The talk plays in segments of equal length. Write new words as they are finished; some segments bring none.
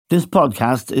This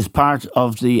podcast is part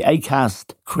of the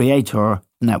Acast Creator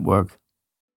Network.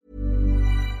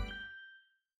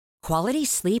 Quality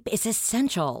sleep is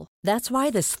essential. That's why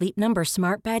the Sleep Number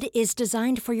Smart Bed is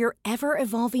designed for your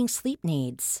ever-evolving sleep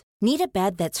needs. Need a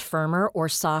bed that's firmer or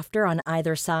softer on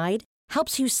either side?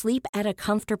 Helps you sleep at a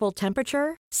comfortable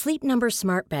temperature? Sleep Number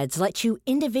Smart Beds let you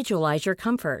individualize your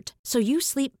comfort, so you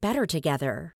sleep better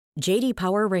together. J.D.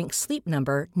 Power ranks Sleep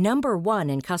Number number 1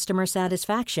 in customer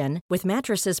satisfaction with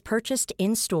mattresses purchased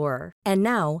in-store. And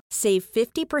now, save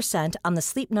 50% on the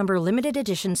Sleep Number Limited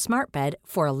Edition Smart Bed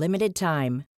for a limited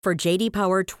time. For J.D.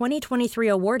 Power 2023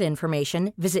 award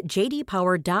information, visit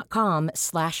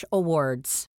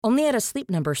jdpower.com/awards. Only at a Sleep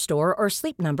Number store or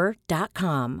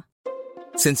sleepnumber.com.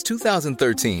 Since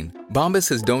 2013, Bombas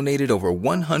has donated over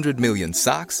 100 million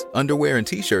socks, underwear, and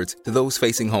T-shirts to those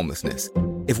facing homelessness.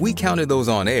 If we counted those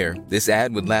on air, this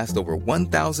ad would last over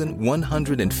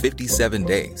 1,157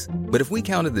 days. But if we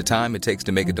counted the time it takes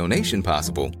to make a donation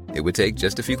possible, it would take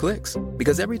just a few clicks.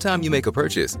 Because every time you make a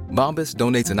purchase, Bombas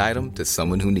donates an item to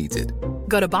someone who needs it.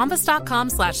 Go to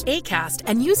bombas.com/ACAST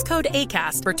and use code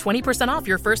ACAST for 20% off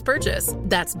your first purchase.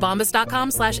 That's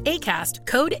bombas.com/ACAST,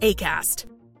 code ACAST.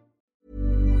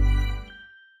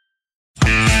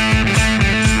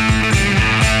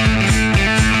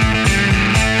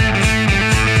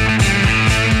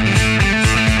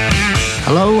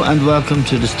 Hello and welcome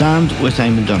to The Stand with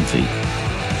Eamon Dunphy.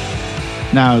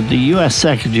 Now, the US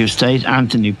Secretary of State,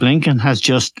 Antony Blinken, has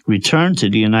just returned to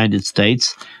the United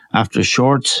States after a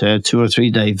short 2 or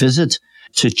 3 day visit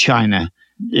to China.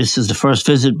 This is the first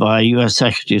visit by a US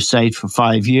Secretary of State for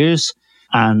 5 years,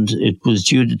 and it was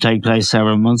due to take place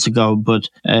several months ago, but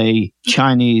a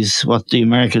Chinese, what the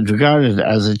Americans regarded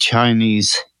as a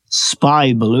Chinese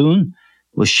spy balloon,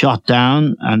 was shot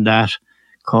down, and that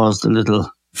caused a little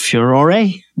furore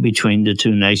between the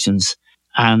two nations,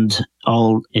 and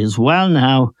all is well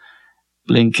now.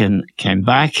 Blinken came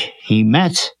back. He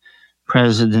met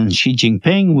President Xi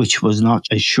Jinping, which was not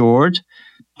assured,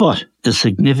 but the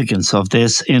significance of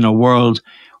this in a world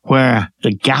where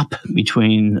the gap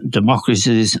between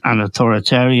democracies and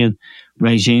authoritarian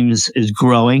regimes is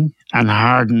growing and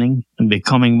hardening and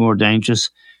becoming more dangerous.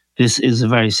 This is a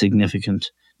very significant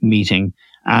meeting,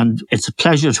 and it's a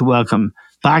pleasure to welcome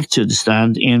back to The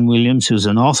Stand Ian Williams, who's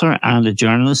an author and a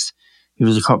journalist. He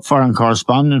was a foreign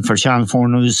correspondent for Channel 4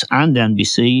 News and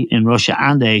NBC in Russia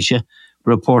and Asia,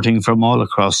 reporting from all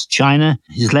across China.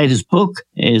 His latest book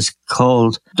is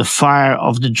called The Fire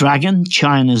of the Dragon,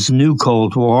 China's New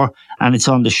Cold War, and it's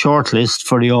on the shortlist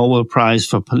for the Orwell Prize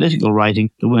for Political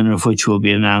Writing, the winner of which will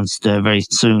be announced very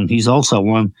soon. He's also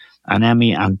won an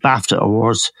Emmy and BAFTA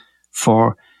awards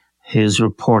for his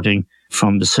reporting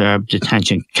from the Serb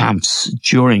detention camps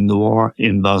during the war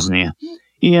in Bosnia.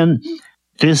 Ian,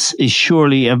 this is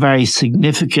surely a very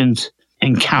significant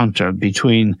encounter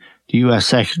between the US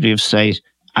Secretary of State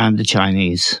and the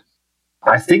Chinese.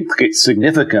 I think it's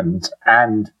significant,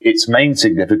 and its main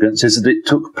significance is that it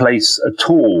took place at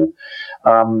all.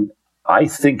 I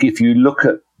think if you look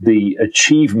at the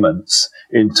achievements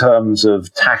in terms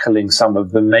of tackling some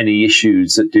of the many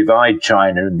issues that divide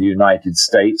China and the United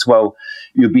States, well,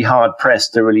 you'd be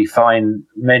hard-pressed to really find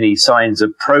many signs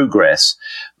of progress.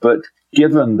 But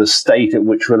given the state at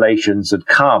which relations had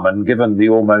come, and given the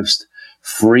almost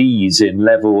freeze in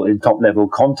top-level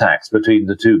contacts between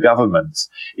the two governments,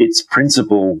 its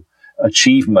principal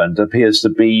achievement appears to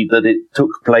be that it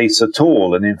took place at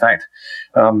all. And in fact,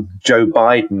 Joe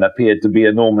Biden appeared to be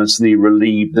enormously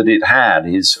relieved that it had.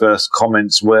 His first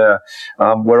comments were,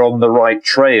 we're on the right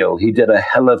trail. He did a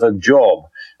hell of a job.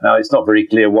 Now, it's not very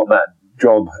clear what that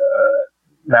job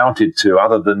mounted to,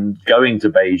 other than going to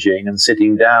Beijing and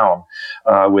sitting down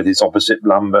with his opposite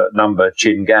number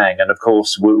Qin Gang, and of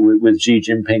course with Xi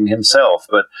Jinping himself.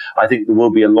 But I think there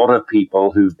will be a lot of people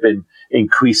who've been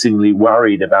increasingly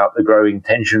worried about the growing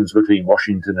tensions between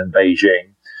Washington and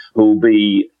Beijing, who'll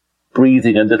be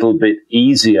breathing a little bit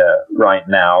easier right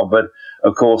now. But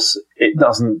of course, it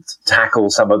doesn't tackle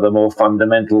some of the more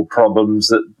fundamental problems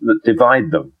that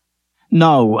divide them.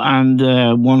 No, and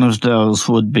one of those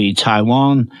would be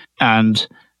Taiwan, and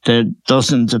there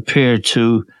doesn't appear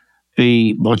to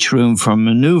be much room for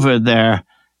maneuver there.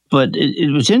 But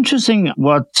it was interesting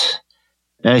what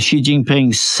Xi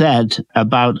Jinping said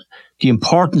about the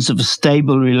importance of a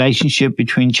stable relationship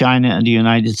between China and the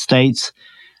United States,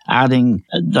 adding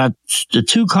that the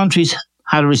two countries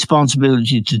had a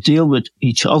responsibility to deal with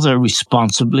each other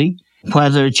responsibly.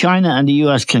 Whether China and the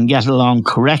US can get along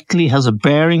correctly has a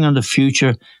bearing on the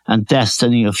future and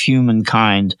destiny of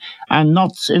humankind. And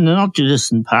not in the not too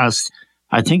distant past,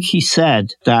 I think he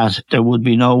said that there would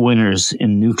be no winners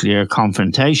in nuclear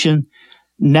confrontation.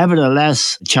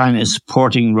 Nevertheless, China is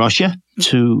supporting Russia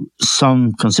to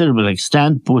some considerable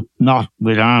extent, but not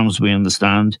with arms, we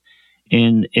understand,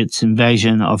 in its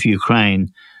invasion of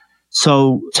Ukraine.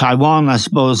 So Taiwan, I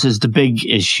suppose, is the big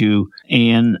issue,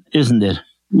 Ian, isn't it?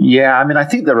 Yeah, I mean, I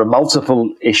think there are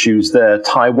multiple issues there.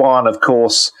 Taiwan, of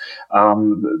course,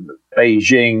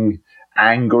 Beijing,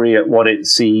 angry at what it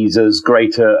sees as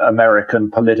greater American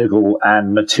political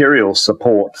and material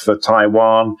support for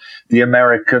Taiwan. The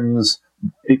Americans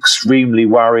extremely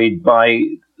worried by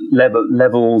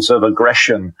levels of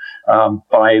aggression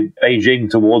by Beijing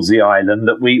towards the island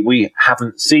that we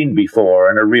haven't seen before,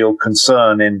 and a real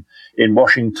concern in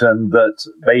Washington that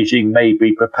Beijing may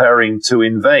be preparing to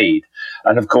invade.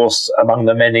 And of course, among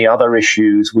the many other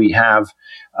issues we have,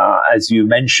 as you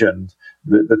mentioned,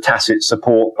 the tacit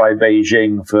support by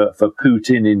Beijing for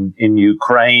Putin in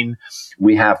Ukraine.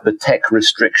 We have the tech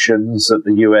restrictions that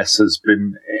the US has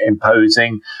been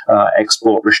imposing,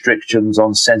 export restrictions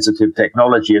on sensitive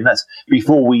technology. And that's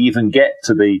before we even get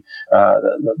to the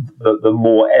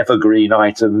more evergreen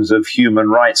items of human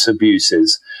rights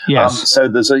abuses. Yes. So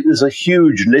there's a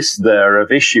huge list there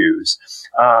of issues.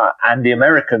 And the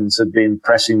Americans have been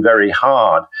pressing very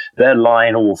hard. Their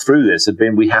line all through this had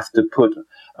been, we have to put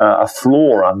a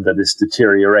floor under this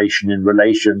deterioration in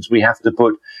relations. We have to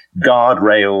put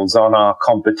guardrails on our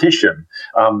competition.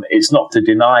 It's not to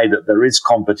deny that there is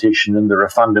competition and there are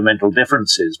fundamental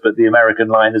differences, but the American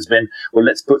line has been, well,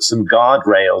 let's put some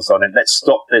guardrails on it. Let's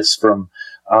stop this from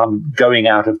going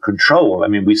out of control. I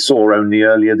mean, we saw only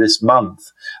earlier this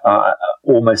month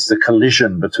almost a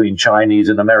collision between Chinese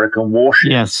and American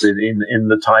warships in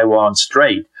the Taiwan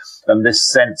Strait, and this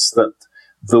sense that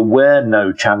there were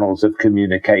no channels of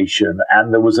communication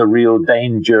and there was a real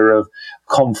danger of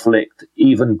conflict,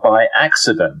 even by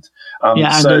accident.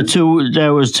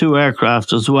 There was two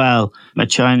aircraft as well, a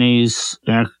Chinese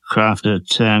aircraft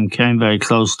that came very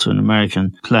close to an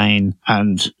American plane,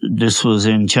 and this was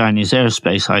in Chinese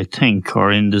airspace, I think,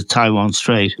 or in the Taiwan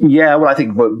Strait. Yeah, well, I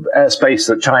think airspace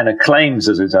that China claims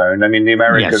as its own. I mean, the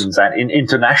Americans,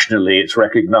 internationally, it's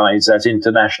recognized as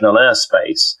international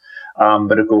airspace.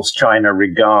 But of course, China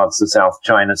regards the South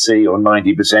China Sea, or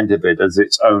 90% of it, as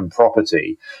its own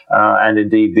property, and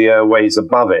indeed the airways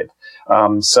above it.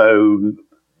 So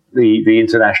the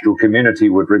international community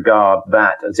would regard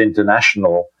that as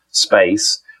international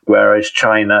space, whereas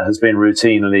China has been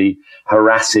routinely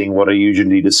harassing what are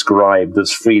usually described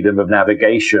as freedom of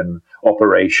navigation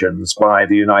operations by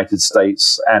the United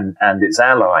States and its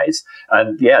allies.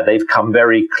 And yeah, they've come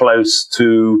very close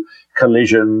to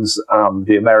collisions.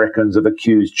 The Americans have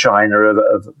accused China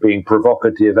of being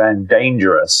provocative and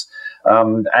dangerous.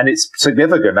 And it's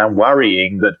significant and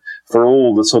worrying that for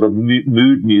all the sort of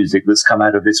mood music that's come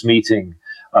out of this meeting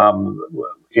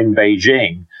in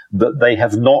Beijing, that they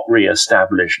have not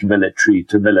re-established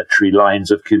military-to-military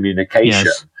lines of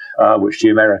communication, which the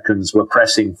Americans were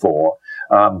pressing for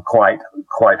quite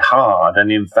hard.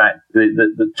 And in fact,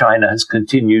 the China has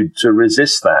continued to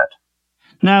resist that.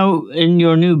 Now, in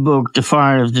your new book, The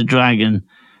Fire of the Dragon,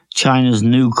 China's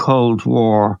New Cold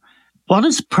War, what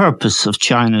is the purpose of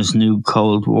China's new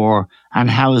Cold War and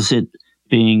how is it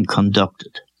being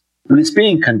conducted? Well, it's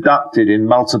being conducted in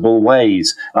multiple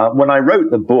ways. When I wrote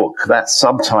the book, that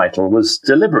subtitle was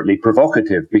deliberately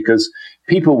provocative because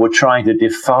people were trying to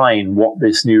define what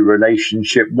this new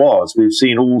relationship was. We've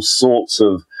seen all sorts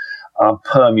of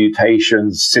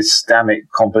permutations,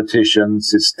 systemic competition,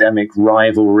 systemic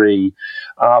rivalry,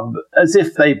 as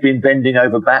if they've been bending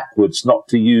over backwards, not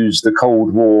to use the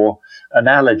Cold War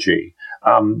analogy.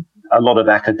 A lot of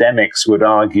academics would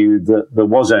argue that there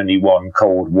was only one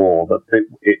Cold War, that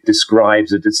it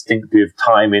describes a distinctive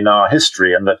time in our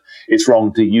history, and that it's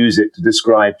wrong to use it to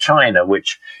describe China,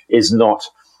 which is not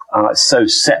so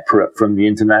separate from the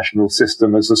international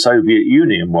system as the Soviet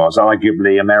Union was.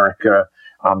 Arguably, America,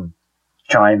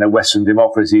 China, Western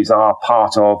democracies are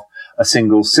part of a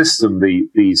single system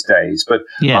these days. But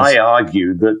I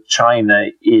argue that China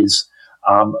is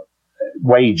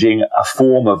waging a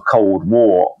form of Cold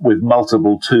War with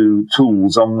multiple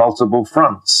tools on multiple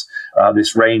fronts.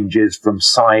 This ranges from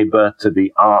cyber to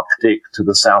the Arctic to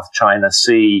the South China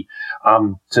Sea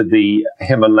to the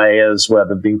Himalayas, where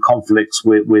there have been conflicts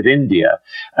with India.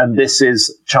 And this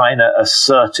is China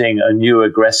asserting a new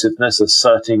aggressiveness,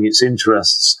 asserting its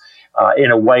interests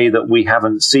in a way that we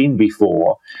haven't seen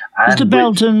before. Is the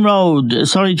Belt and Road,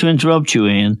 sorry to interrupt you,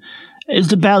 Ian, is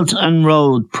the Belt and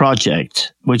Road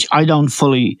project, which I don't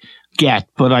fully get,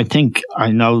 but I think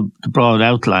I know the broad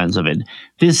outlines of it.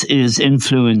 This is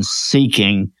influence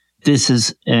seeking. This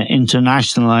is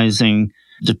internationalizing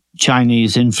the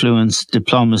Chinese influence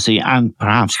diplomacy and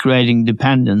perhaps creating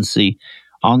dependency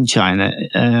on China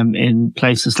in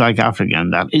places like Africa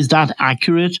and that. Is that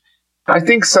accurate? I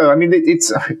think so. I mean,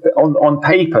 it's on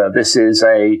paper, this is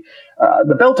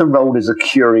the Belt and Road is a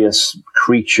curious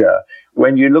creature.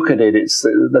 When you look at it,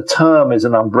 the term is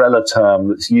an umbrella term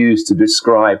that's used to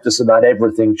describe just about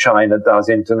everything China does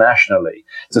internationally.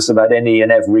 Just about any and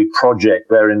every project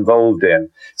they're involved in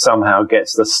somehow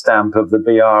gets the stamp of the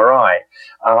BRI.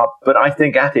 But I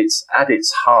think at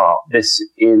its heart, this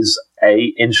is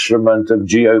a instrument of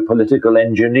geopolitical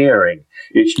engineering.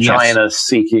 It's China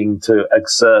seeking to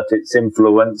exert its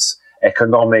influence,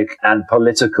 economic and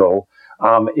political,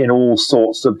 in all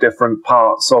sorts of different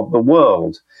parts of the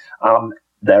world.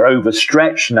 They're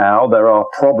overstretched now. There are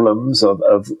problems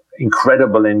of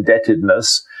incredible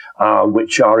indebtedness,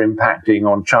 which are impacting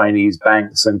on Chinese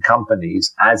banks and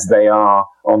companies as they are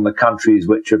on the countries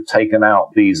which have taken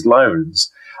out these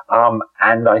loans.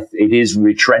 It is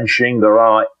retrenching. There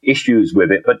are issues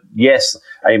with it. But yes,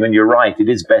 Eamon, you're right. It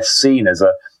is best seen as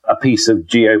a piece of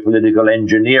geopolitical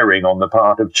engineering on the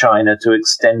part of China to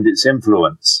extend its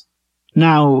influence.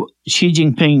 Now, Xi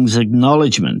Jinping's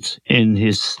acknowledgement in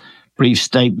his brief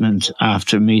statement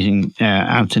after meeting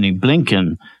Anthony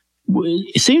Blinken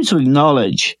seems to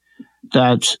acknowledge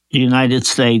that the United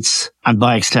States, and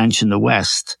by extension the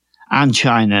West, and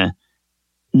China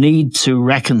need to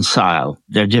reconcile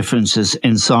their differences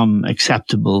in some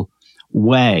acceptable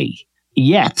way.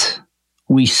 Yet,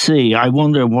 we see, I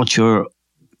wonder what your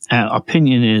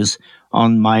opinion is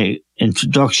on my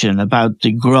introduction about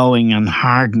the growing and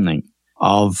hardening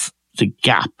of the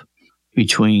gap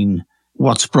between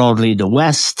what's broadly the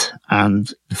West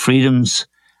and the freedoms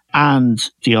and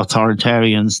the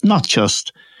authoritarians, not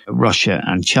just Russia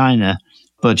and China,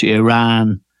 but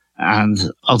Iran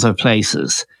and other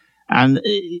places. And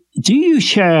do you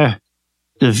share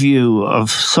the view of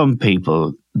some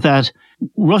people that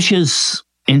Russia's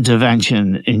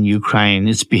intervention in Ukraine,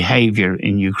 its behavior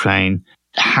in Ukraine,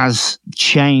 has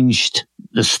changed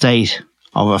the state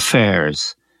of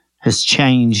affairs, has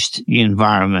changed the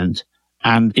environment,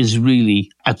 and is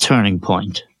really a turning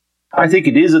point? I think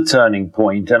it is a turning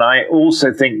point, and I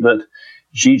also think that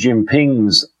Xi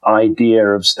Jinping's idea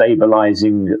of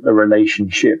stabilizing the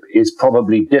relationship is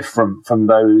probably different from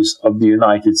those of the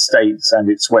United States and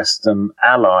its Western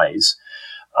allies.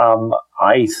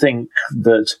 I think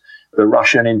that the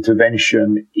Russian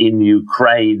intervention in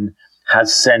Ukraine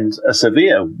has sent a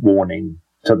severe warning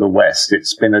to the West.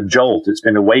 It's been a jolt. It's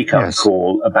been a wake-up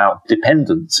call about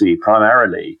dependency,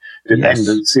 primarily,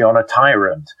 dependency on a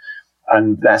tyrant.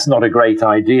 And that's not a great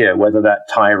idea, whether that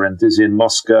tyrant is in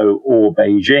Moscow or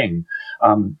Beijing.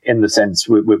 In the sense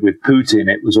with Putin,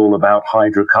 it was all about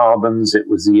hydrocarbons. It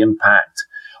was the impact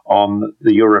on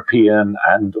the European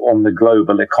and on the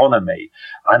global economy.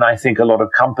 And I think a lot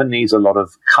of companies, a lot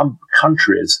of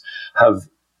countries have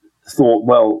thought,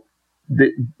 well,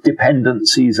 the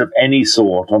dependencies of any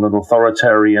sort on an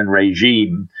authoritarian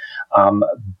regime,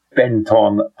 bent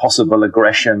on possible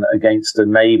aggression against a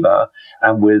neighbor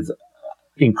and with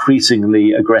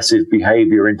increasingly aggressive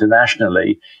behavior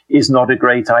internationally, is not a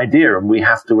great idea. And we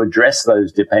have to address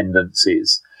those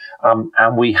dependencies.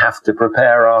 And we have to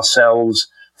prepare ourselves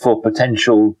for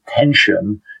potential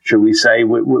tension, shall we say,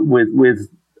 with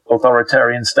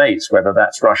authoritarian states, whether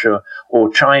that's Russia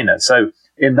or China. So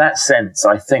in that sense,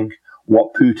 I think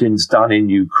what Putin's done in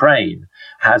Ukraine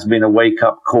has been a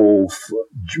wake-up call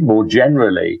more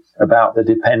generally about the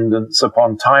dependence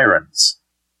upon tyrants.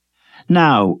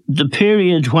 Now, the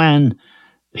period when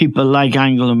people like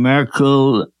Angela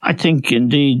Merkel, I think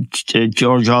indeed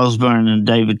George Osborne and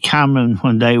David Cameron,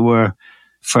 when they were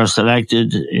first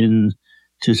elected in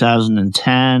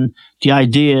 2010, the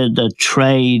idea that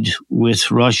trade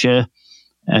with Russia,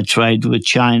 trade with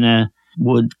China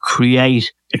would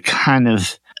create a kind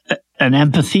of an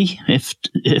empathy,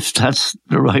 if that's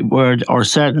the right word, or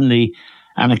certainly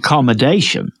an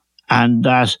accommodation, and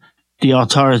that the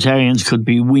authoritarians could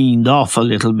be weaned off a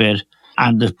little bit,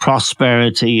 and the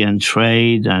prosperity and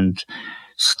trade and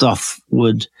stuff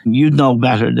would, you'd know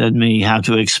better than me how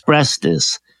to express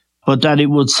this, but that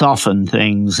it would soften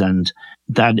things and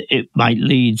that it might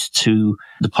lead to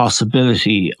the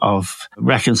possibility of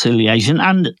reconciliation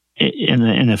and,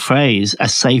 in a phrase, a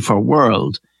safer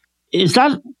world. Is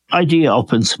that idea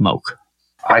up in smoke?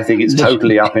 I think it's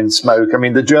totally up in smoke. I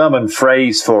mean, the German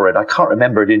phrase for it, I can't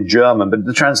remember it in German, but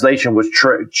the translation was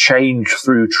change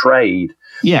through trade.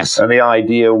 Yes. And the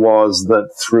idea was that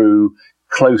through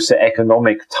closer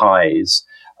economic ties,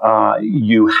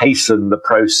 you hasten the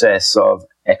process of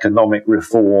economic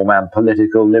reform and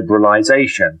political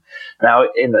liberalization. Now,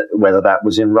 whether that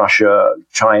was in Russia,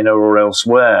 China, or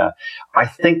elsewhere, I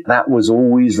think that was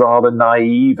always rather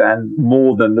naive and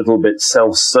more than a little bit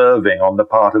self-serving on the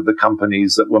part of the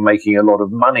companies that were making a lot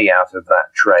of money out of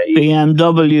that trade.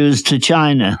 BMWs to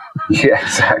China. Yeah,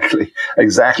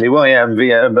 exactly. Well, yeah,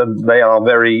 they are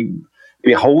very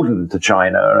beholden to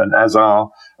China, and as are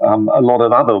a lot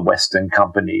of other Western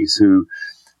companies who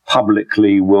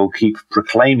publicly will keep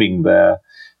proclaiming their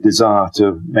desire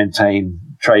to maintain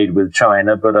trade with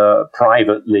China, but are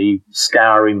privately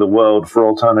scouring the world for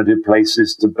alternative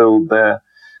places to build their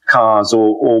cars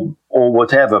or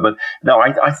whatever. But no,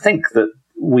 I think that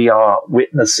we are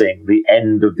witnessing the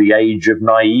end of the age of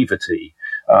naivety.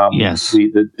 Yes.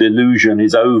 The delusion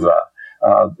is over.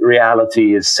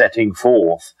 Reality is setting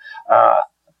forth.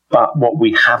 But what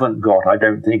we haven't got, I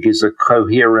don't think, is a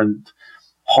coherent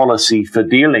policy for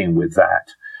dealing with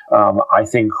that. I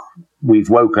think we've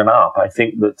woken up. I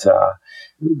think that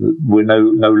we're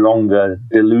no longer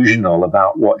delusional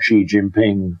about what Xi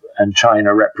Jinping and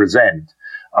China represent,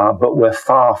 but we're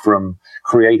far from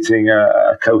creating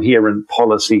a coherent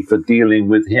policy for dealing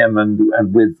with him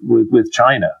and with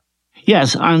China.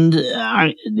 Yes, and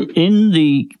in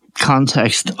the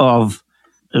context of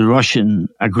the Russian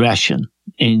aggression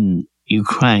in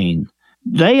Ukraine,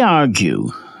 they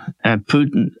argue,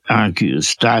 Putin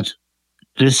argues, that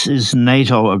this is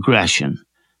NATO aggression,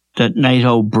 that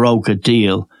NATO broke a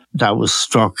deal that was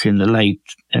struck in the late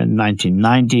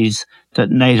 1990s,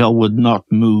 that NATO would not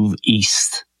move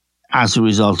east as a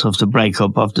result of the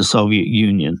breakup of the Soviet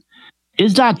Union.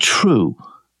 Is that true?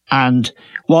 And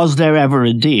was there ever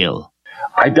a deal?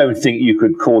 I don't think you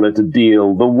could call it a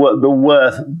deal. What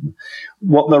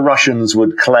the Russians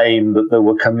would claim that there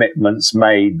were commitments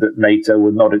made that NATO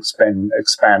would not expand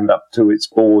up to its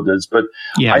borders. But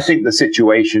yes. I think the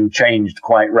situation changed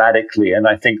quite radically. And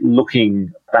I think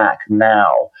looking back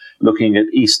now, looking at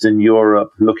Eastern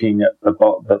Europe, looking at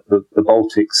the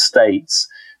Baltic states,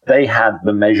 they had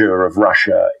the measure of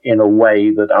Russia in a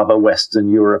way that other Western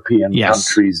European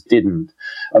countries didn't.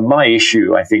 And my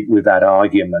issue, I think, with that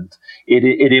argument,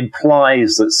 it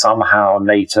implies that somehow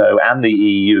NATO and the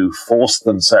EU forced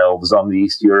themselves on the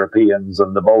East Europeans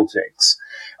and the Baltics,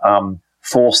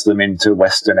 forced them into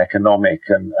Western economic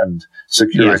and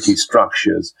security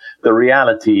structures. The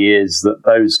reality is that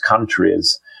those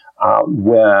countries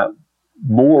were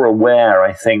more aware,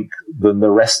 I think, than the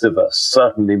rest of us,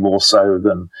 certainly more so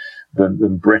than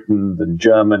Britain, than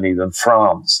Germany, than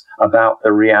France, about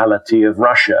the reality of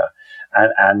Russia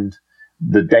and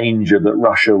the danger that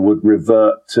Russia would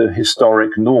revert to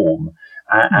historic norm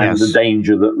and the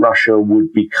danger that Russia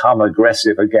would become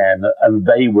aggressive again. And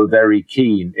they were very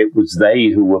keen. It was they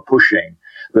who were pushing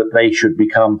that they should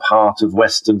become part of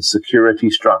Western security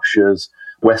structures,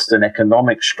 Western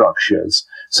economic structures,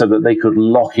 so that they could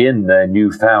lock in their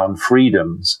newfound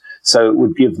freedoms. So it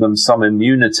would give them some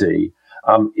immunity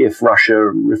if Russia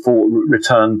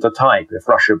returned to type, if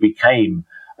Russia became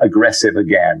aggressive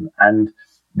again. And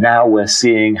now we're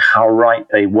seeing how right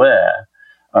they were,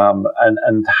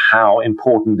 and how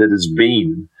important it has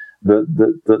been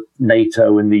that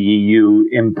NATO and the EU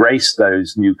embraced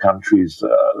those new countries,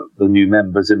 the new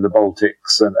members in the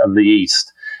Baltics and the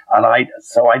East. And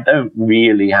so I don't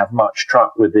really have much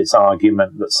truck with this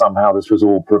argument that somehow this was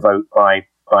all provoked by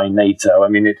NATO. I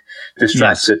mean, it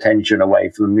distracts attention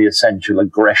away from the essential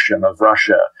aggression of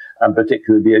Russia, and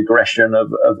particularly the aggression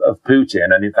of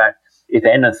Putin. And in fact, if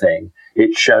anything,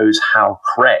 it shows how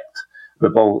correct the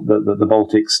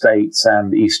Baltic states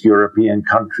and East European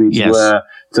countries were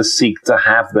to seek to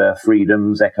have their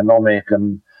freedoms, economic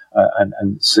and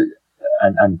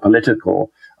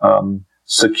political,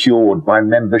 secured by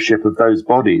membership of those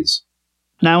bodies.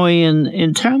 Now, Ian,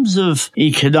 in terms of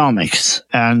economics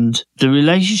and the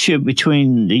relationship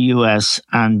between the US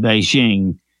and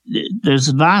Beijing, there's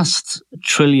vast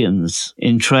trillions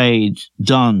in trade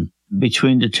done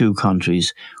between the two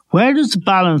countries. Where does the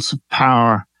balance of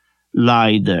power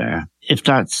lie there, if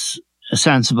that's a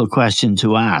sensible question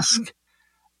to ask?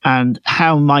 And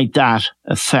how might that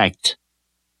affect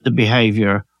the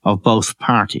behavior of both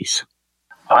parties?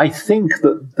 I think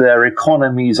that their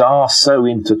economies are so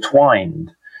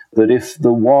intertwined that if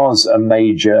there was a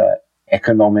major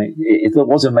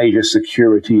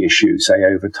security issue, say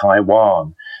over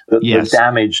Taiwan, that the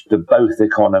damage to both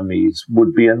economies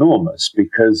would be enormous,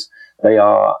 because they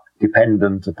are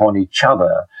dependent upon each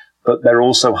other, but they're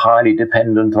also highly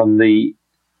dependent on the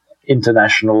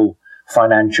international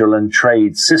financial and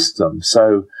trade system.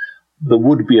 So there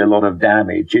would be a lot of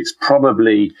damage. It's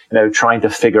probably, trying to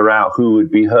figure out who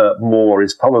would be hurt more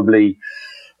is probably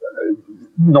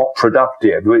not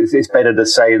productive. It's better to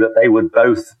say that they would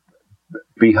both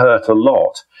be hurt a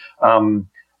lot.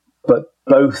 But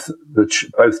both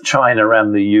China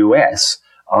and the US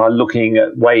are looking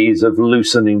at ways of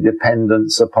loosening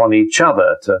dependence upon each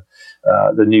other.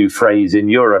 The new phrase in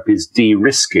Europe is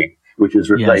de-risking, which has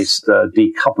replaced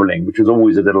decoupling, which is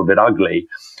always a little bit ugly.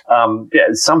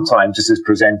 Sometimes this is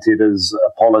presented as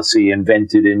a policy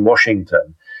invented in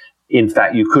Washington. In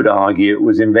fact, you could argue it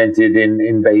was invented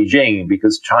in Beijing,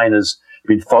 because China's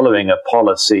been following a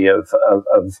policy of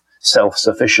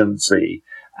self-sufficiency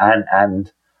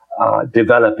and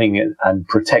developing it and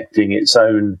protecting its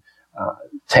own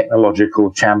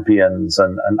technological champions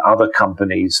and other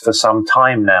companies for some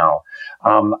time now.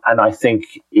 And I think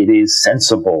it is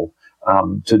sensible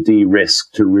to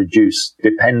de-risk, to reduce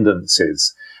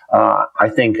dependencies. I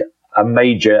think a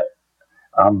major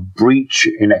breach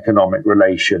in economic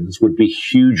relations would be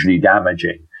hugely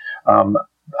damaging.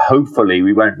 Hopefully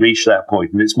we won't reach that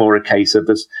point, and it's more a case of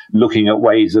us looking at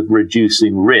ways of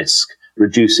reducing risk,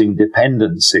 reducing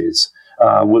dependencies,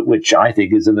 which I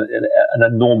think is an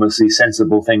enormously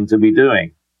sensible thing to be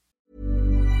doing.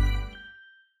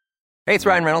 Hey, it's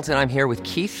Ryan Reynolds, and I'm here with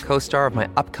Keith, co-star of my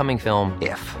upcoming film,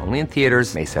 If, only in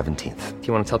theaters May 17th. Do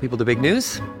you want to tell people the big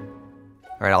news?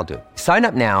 All right, I'll do it. Sign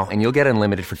up now and you'll get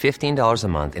unlimited for $15 a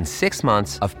month and 6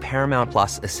 months of Paramount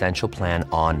Plus Essential Plan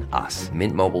on us.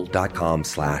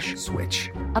 MintMobile.com/switch.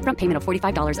 Upfront payment of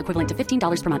 $45 equivalent to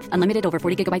 $15 per month. Unlimited over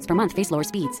 40 gigabytes per month. Face lower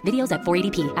speeds. Videos at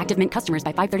 480p. Active Mint customers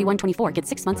by 531.24 get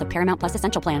 6 months of Paramount Plus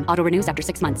Essential Plan. Auto renews after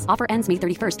 6 months. Offer ends May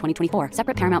 31st, 2024.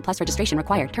 Separate Paramount Plus registration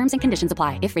required. Terms and conditions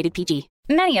apply if rated PG.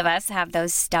 Many of us have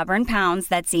those stubborn pounds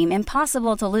that seem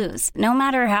impossible to lose, no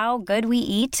matter how good we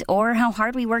eat or how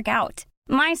hard we work out.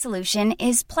 My solution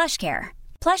is PlushCare.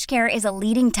 PlushCare is a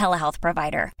leading telehealth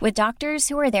provider with doctors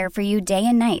who are there for you day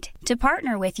and night to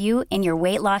partner with you in your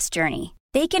weight loss journey.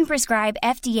 They can prescribe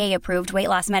FDA-approved weight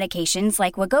loss medications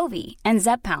like Wegovy and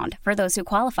Zepbound for those who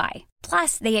qualify.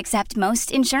 Plus, they accept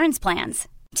most insurance plans.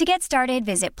 To get started,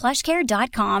 visit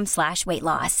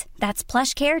plushcare.com/weightloss. That's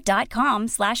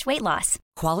plushcare.com/weightloss.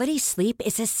 Quality sleep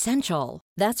is essential.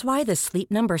 That's why the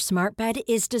Sleep Number Smart Bed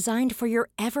is designed for your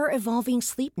ever-evolving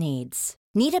sleep needs.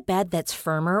 Need a bed that's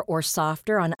firmer or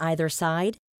softer on either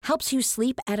side? Helps you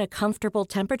sleep at a comfortable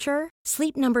temperature?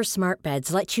 Sleep Number Smart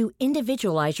Beds let you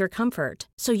individualize your comfort,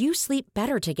 so you sleep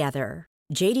better together.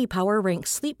 J.D. Power ranks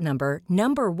Sleep Number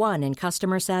 #1 in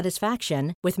customer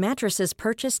satisfaction with mattresses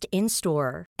purchased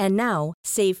in-store. And now,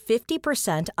 save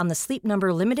 50% on the Sleep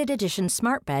Number Limited Edition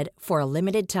Smart Bed for a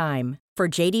limited time. For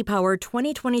J.D. Power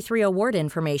 2023 award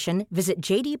information, visit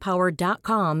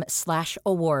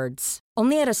jdpower.com/awards.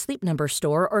 Only at a Sleep Number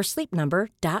store or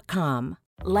sleepnumber.com.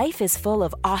 Life is full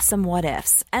of awesome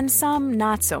what-ifs, and some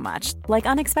not so much, like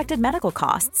unexpected medical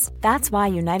costs. That's why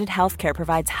United Healthcare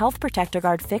provides Health Protector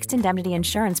Guard fixed indemnity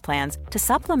insurance plans to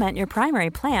supplement your primary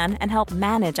plan and help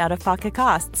manage out-of-pocket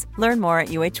costs. Learn more at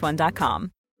uh1.com.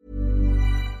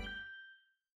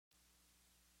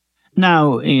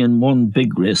 Now, Ian, one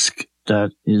big risk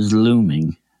that is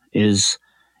looming is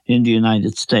in the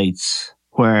United States,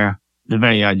 where the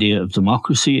very idea of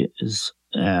democracy is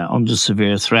under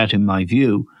severe threat, in my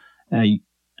view.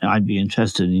 I'd be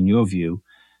interested in your view.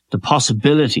 The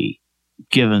possibility,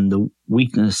 given the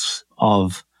weakness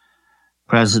of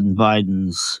President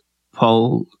Biden's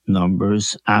poll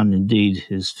numbers and indeed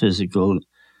his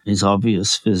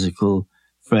obvious physical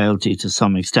frailty to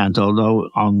some extent, although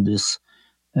on this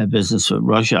business with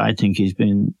Russia, I think he's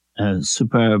been a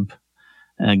superb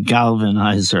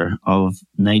galvanizer of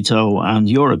NATO and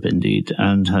Europe indeed,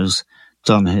 and has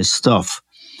done his stuff.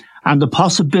 And the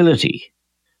possibility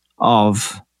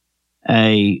of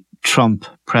a Trump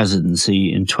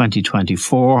presidency in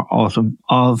 2024 autumn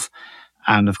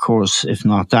and of course, if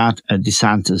not that, a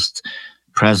DeSantis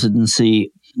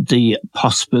presidency, the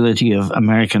possibility of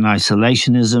American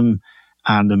isolationism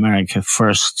and America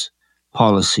First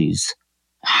policies.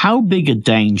 How big a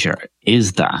danger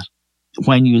is that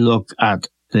when you look at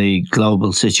the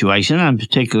global situation, and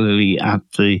particularly at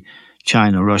the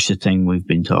China-Russia thing we've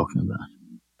been talking about?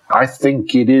 I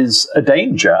think it is a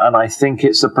danger, and I think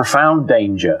it's a profound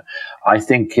danger. I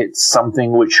think it's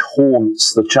something which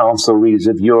haunts the chancelleries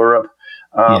of Europe.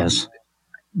 Yes.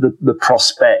 The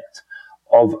prospect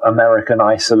of American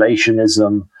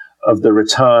isolationism, of the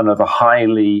return of a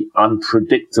highly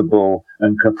unpredictable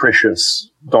and capricious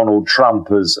Donald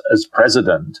Trump as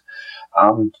president.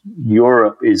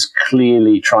 Europe is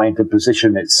clearly trying to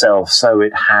position itself so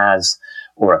it has,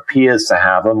 or appears to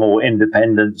have, a more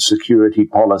independent security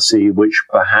policy, which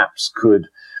perhaps could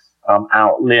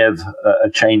outlive a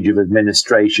change of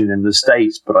administration in the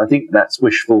States. But I think that's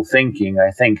wishful thinking.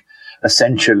 I think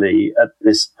essentially at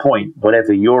this point,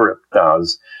 whatever Europe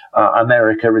does,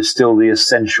 America is still the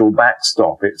essential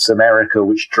backstop. It's America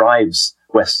which drives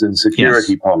Western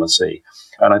security policy.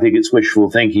 And I think it's wishful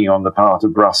thinking on the part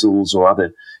of Brussels or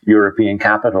other European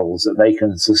capitals that they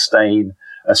can sustain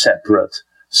a separate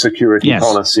security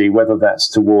policy, whether that's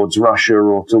towards Russia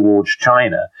or towards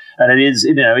China. And it is,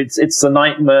 it's the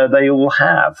nightmare they all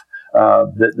have,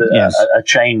 a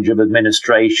change of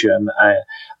administration,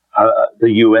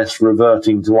 the US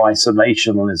reverting to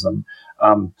isolationism,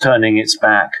 turning its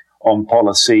back on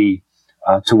policy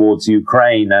towards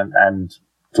Ukraine and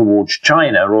towards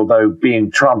China. Although being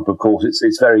Trump, of course,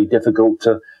 it's very difficult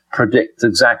to predict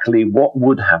exactly what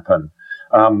would happen.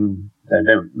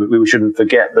 We shouldn't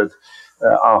forget that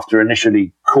after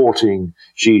initially courting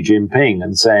Xi Jinping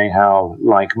and saying how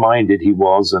like-minded he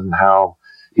was and how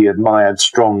he admired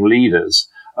strong leaders,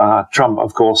 Trump,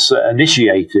 of course,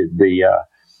 initiated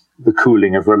the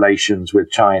cooling of relations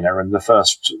with China and the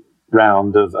first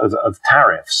round of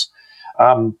tariffs.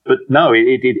 But no,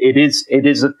 it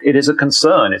is a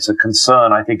concern. It's a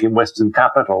concern, I think, in Western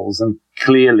capitals, and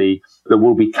clearly there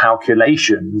will be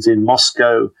calculations in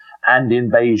Moscow and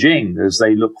in Beijing as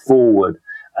they look forward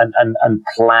and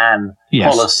plan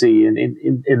policy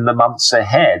in the months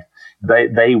ahead.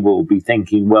 They will be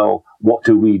thinking, well, what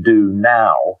do we do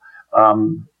now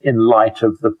in light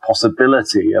of the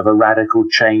possibility of a radical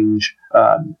change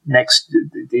in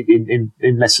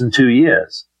less than 2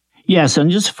 years? Yes,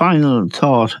 and just a final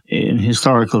thought in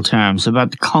historical terms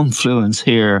about the confluence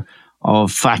here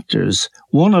of factors.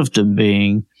 One of them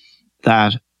being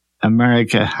that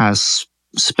America has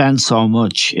spent so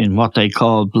much in what they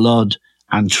call blood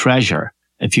and treasure.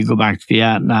 If you go back to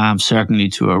Vietnam, certainly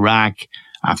to Iraq,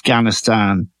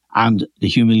 Afghanistan, and the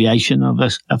humiliation of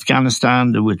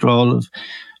Afghanistan, the withdrawal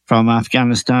from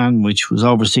Afghanistan, which was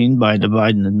overseen by the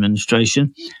Biden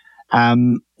administration.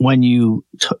 When you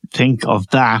think of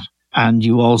that, and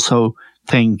you also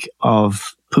think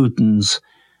of Putin's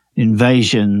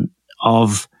invasion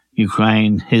of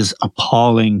Ukraine, his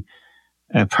appalling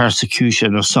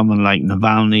persecution of someone like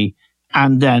Navalny,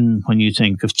 and then when you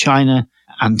think of China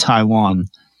and Taiwan,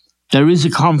 there is a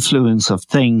confluence of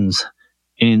things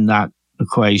in that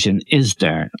equation, is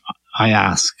there? I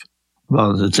ask,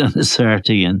 rather than a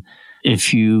certain,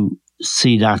 if you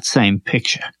see that same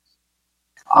picture.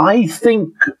 I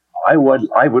think I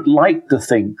would like to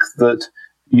think that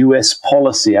US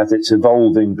policy, as it's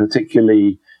evolving,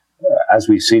 particularly as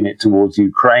we've seen it towards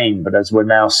Ukraine, but as we're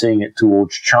now seeing it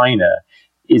towards China,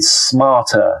 is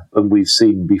smarter than we've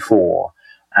seen before,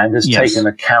 and has taken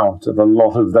account of a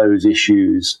lot of those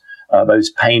issues,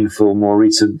 those painful, more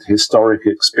recent historic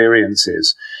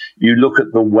experiences. You look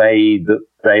at the way that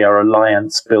they are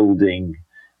alliance building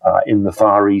in the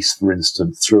Far East, for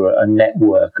instance, through a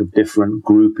network of different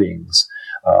groupings,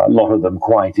 a lot of them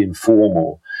quite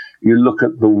informal. You look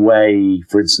at the way,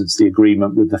 for instance, the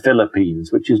agreement with the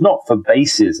Philippines, which is not for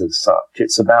bases as such.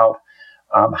 It's about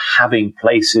having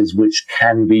places which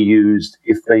can be used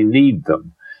if they need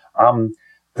them.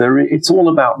 It's all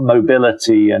about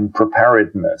mobility and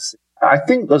preparedness. I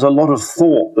think there's a lot of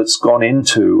thought that's gone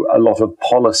into a lot of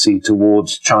policy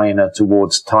towards China,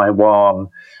 towards Taiwan,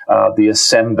 the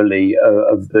assembly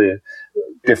of the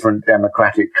different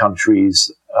democratic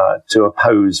countries to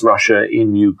oppose Russia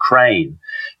in Ukraine.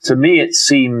 To me, it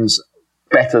seems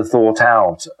better thought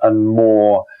out and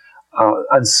more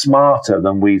and smarter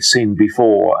than we've seen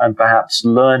before, and perhaps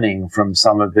learning from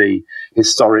some of the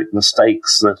historic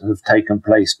mistakes that have taken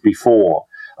place before.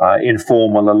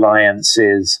 Informal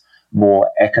alliances, more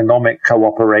economic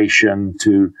cooperation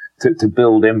to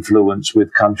build influence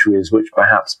with countries which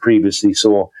perhaps previously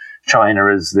saw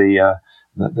China as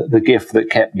the gift that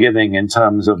kept giving in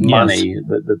terms of money,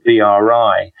 the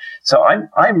BRI. So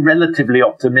I'm relatively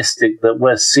optimistic that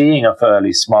we're seeing a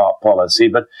fairly smart policy,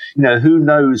 but who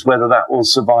knows whether that will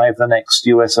survive the next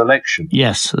US election?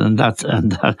 Yes, and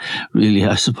that really,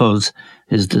 I suppose,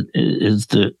 is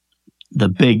the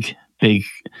big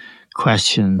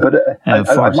question. But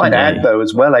I might add, though,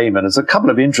 as well, Eamon, there's a couple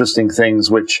of interesting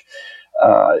things which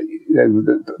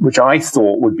I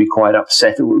thought would be quite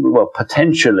upsetting. Well,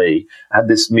 potentially, had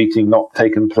this meeting not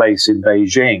taken place in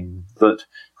Beijing, that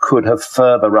could have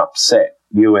further upset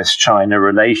US-China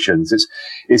relations.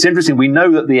 It's interesting. We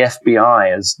know that the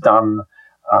FBI has done,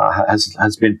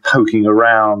 has been poking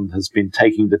around, has been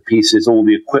taking to pieces all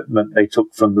the equipment they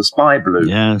took from the spy balloon.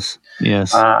 Yes.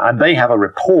 And they have a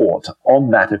report on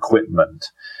that equipment.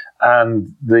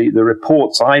 And the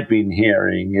reports I've been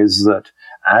hearing is that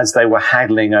as they were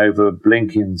haggling over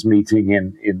Blinken's meeting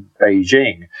in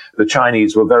Beijing, the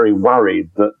Chinese were very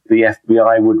worried that the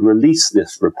FBI would release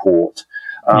this report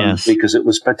because it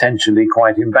was potentially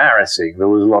quite embarrassing. There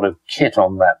was a lot of kit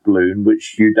on that balloon,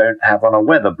 which you don't have on a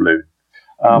weather balloon.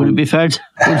 Would it be fair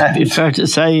to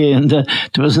say, Ian, that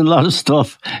there was a lot of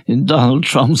stuff in Donald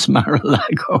Trump's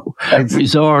Mar-a-Lago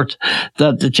resort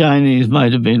that the Chinese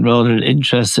might have been rather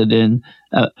interested in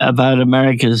about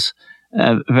America's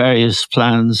various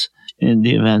plans in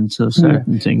the event of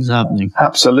certain things happening?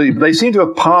 Absolutely. They seem to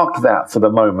have parked that for the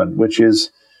moment, which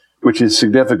is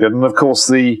significant. And of course,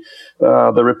 the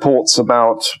reports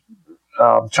about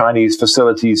Chinese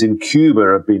facilities in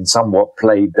Cuba have been somewhat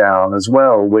played down as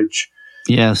well, which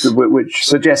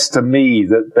suggests to me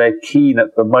that they're keen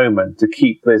at the moment to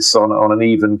keep this on an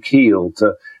even keel,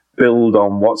 to build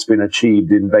on what's been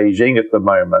achieved in Beijing at the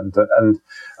moment. And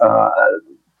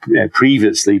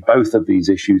previously, both of these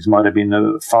issues might have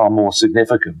been far more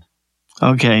significant.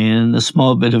 Okay, and a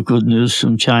small bit of good news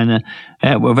from China.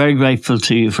 We're very grateful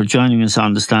to you for joining us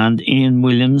on The Stand. Ian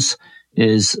Williams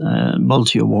is a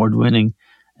multi-award winning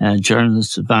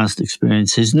journalist with vast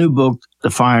experience. His new book, The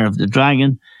Fire of the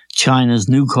Dragon, China's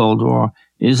New Cold War,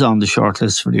 is on the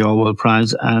shortlist for the Orwell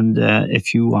Prize. And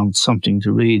if you want something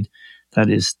to read that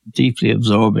is deeply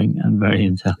absorbing and very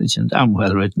intelligent and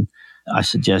well written, I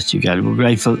suggest you get it. We're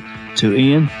grateful to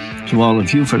Ian, to all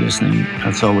of you for listening.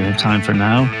 That's all we have time for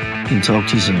now. We'll talk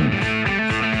to you soon.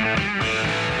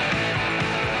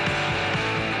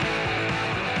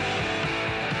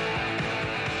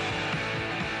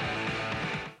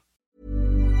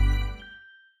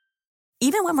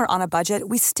 Even when we're on a budget,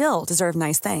 we still deserve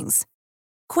nice things.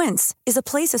 Quince is a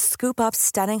place to scoop up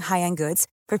stunning high-end goods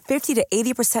for 50 to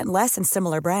 80% less than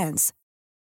similar brands.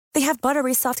 They have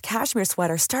buttery soft cashmere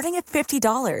sweaters starting at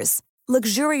 $50,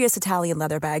 luxurious Italian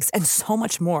leather bags, and so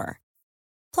much more.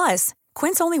 Plus,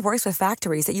 Quince only works with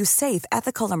factories that use safe,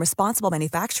 ethical, and responsible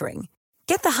manufacturing.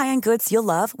 Get the high-end goods you'll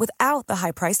love without the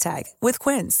high price tag with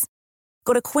Quince.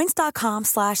 Go to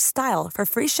quince.com/style for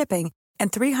free shipping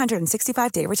and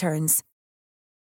 365-day returns.